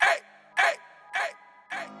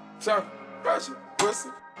Talk about you, pussy.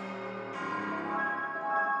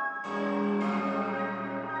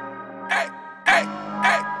 Hey, hey,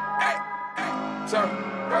 hey, hey, hey. Talk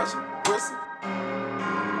about you, pussy.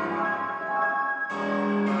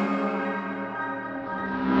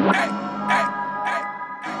 Hey, hey, hey, hey.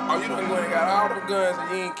 Oh, you done went and got all them guns and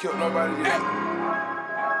you ain't killed nobody yet. Hey.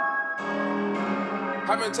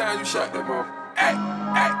 How many times you shot that motherfucker? Hey,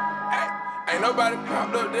 hey, hey. Ain't nobody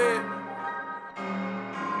popped up dead.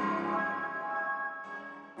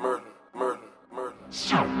 Murder, murder, murder.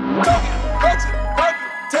 Shoot. Talking about you,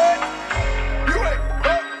 talking, tag. You ain't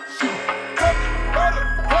hurt. Shoot. Talking about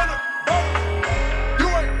 $100. You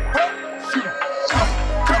ain't hurt. Shoot.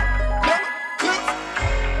 Never clips.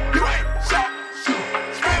 You ain't shot. Shoot.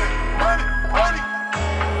 Spending money on it.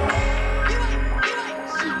 You ain't shoot.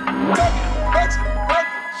 Talking about you,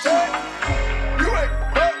 talking, tag. You ain't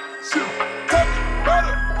hurt. Shoot. Talking about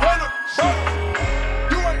 $100.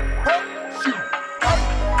 You ain't hurt. Shoot.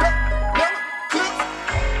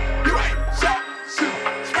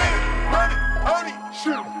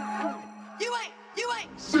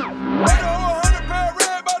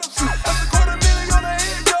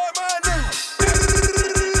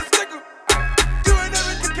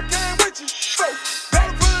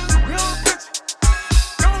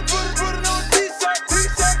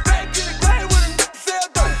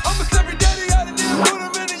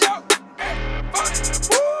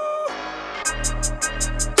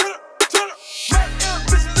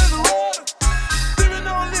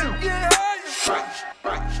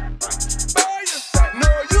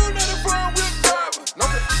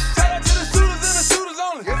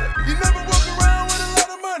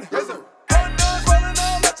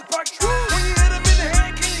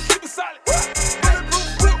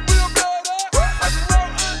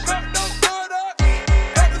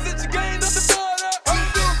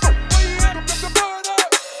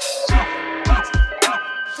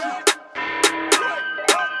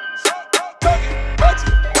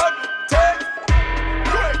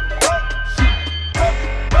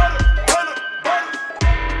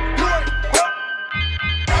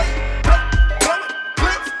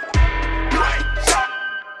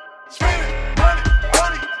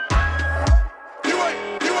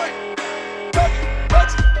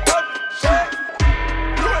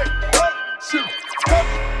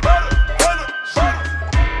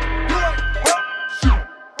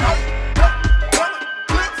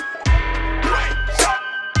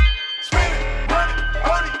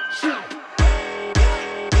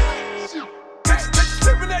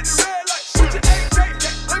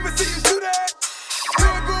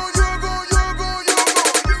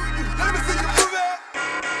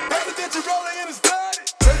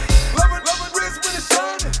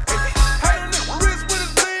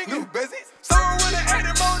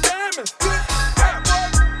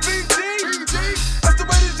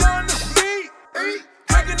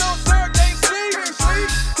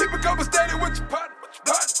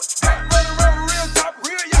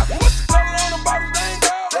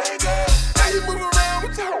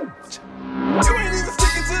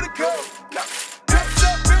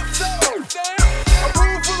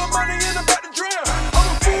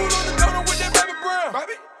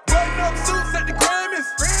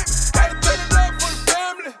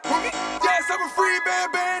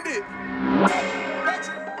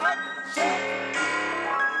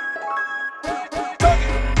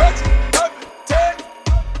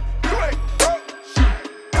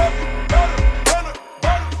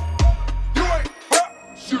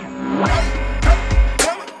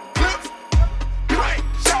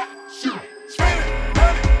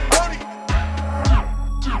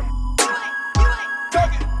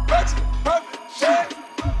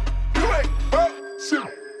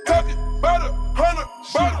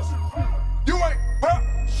 You ain't pop,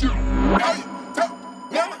 shoot.